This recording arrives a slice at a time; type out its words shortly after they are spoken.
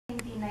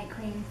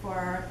cream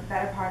for the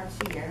better part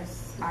of 2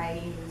 years.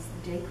 I use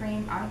the day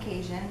cream on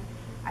occasion.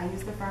 I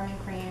use the firming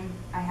cream.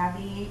 I have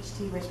the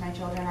EHT, which my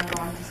children are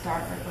going to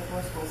start right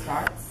before school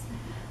starts.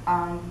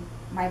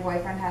 My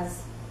boyfriend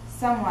has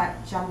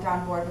somewhat jumped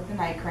on board with the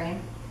night cream.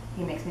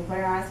 He makes me put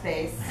it on his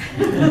face.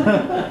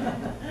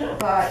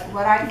 But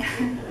what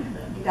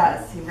he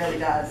does, he really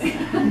does.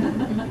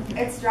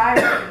 It's dry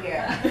over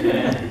here.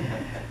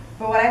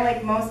 But what I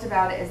like most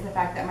about it is the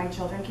fact that my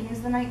children can use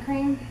the night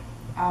cream.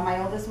 My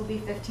oldest will be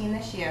 15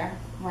 this year.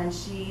 When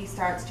she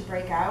starts to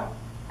break out,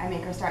 I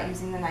make her start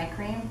using the night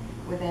cream.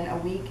 Within a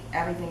week,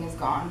 everything is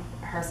gone.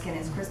 Her skin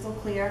is crystal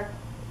clear,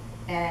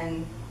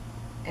 and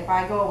if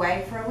I go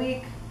away for a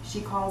week,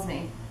 she calls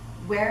me,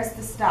 "Where's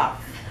the stuff?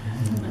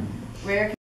 Where